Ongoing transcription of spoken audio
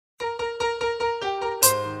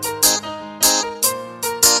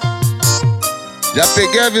Já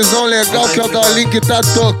peguei a visão legal que é o Dollinho que tá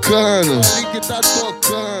tocando.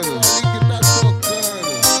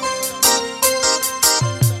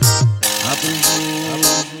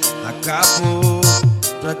 Acabou,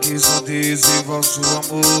 pra que só desenvolve o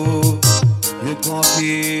amor. Eu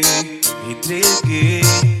confiei, entreguei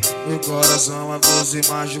meu coração a você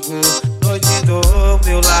machucou. Noite do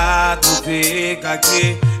meu lado, fica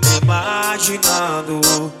aqui imaginando,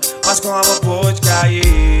 mas como pode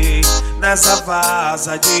cair nessa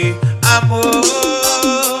vaza de amor.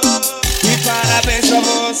 E parabéns pra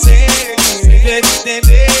você que me fez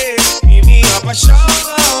entender que minha paixão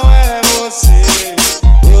não é você.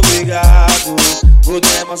 Obrigado por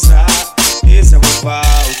demonstrar esse amor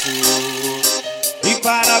falso. E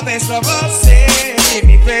parabéns pra você que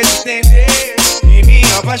me fez entender que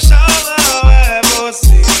minha paixão não é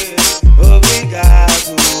você.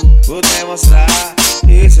 Obrigado por demonstrar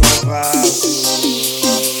esse amor falso.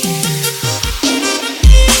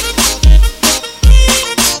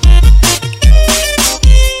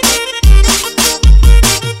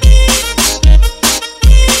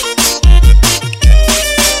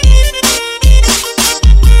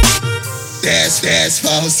 Desce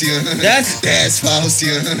falseando, desce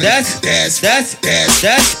falseando, desce falseando,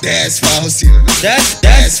 desce falseando,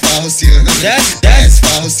 desce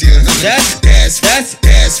falseando,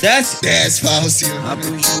 desce falseando.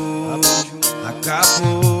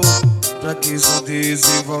 Acabou, pra que só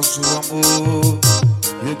desenvolve o amor.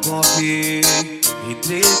 Eu confiei,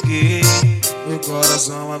 entreguei meu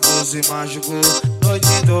coração a você machucou.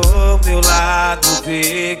 Noite do meu lado,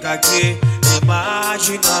 fica aqui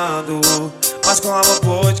imaginando, mas como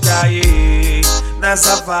pode cair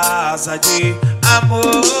nessa vaza de amor.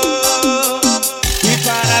 E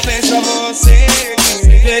parabéns pra você que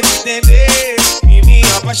me fez entender que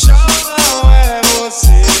minha paixão não é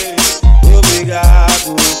você.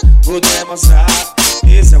 Obrigado por demonstrar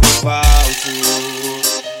esse amor falso.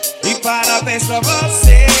 E parabéns pra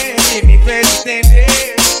você que me fez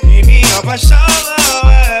entender que minha paixão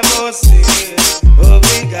não é você.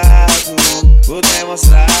 Obrigado por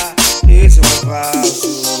demonstrar esse amor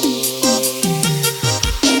falso.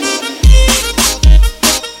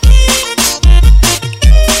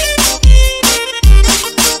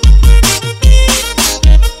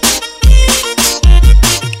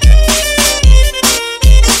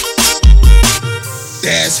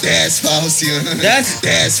 Desce falseando,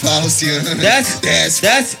 desce falseando, desce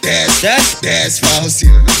falseando, desce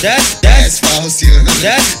falseando,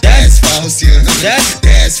 desce falseando,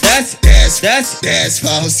 desce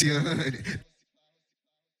falseando.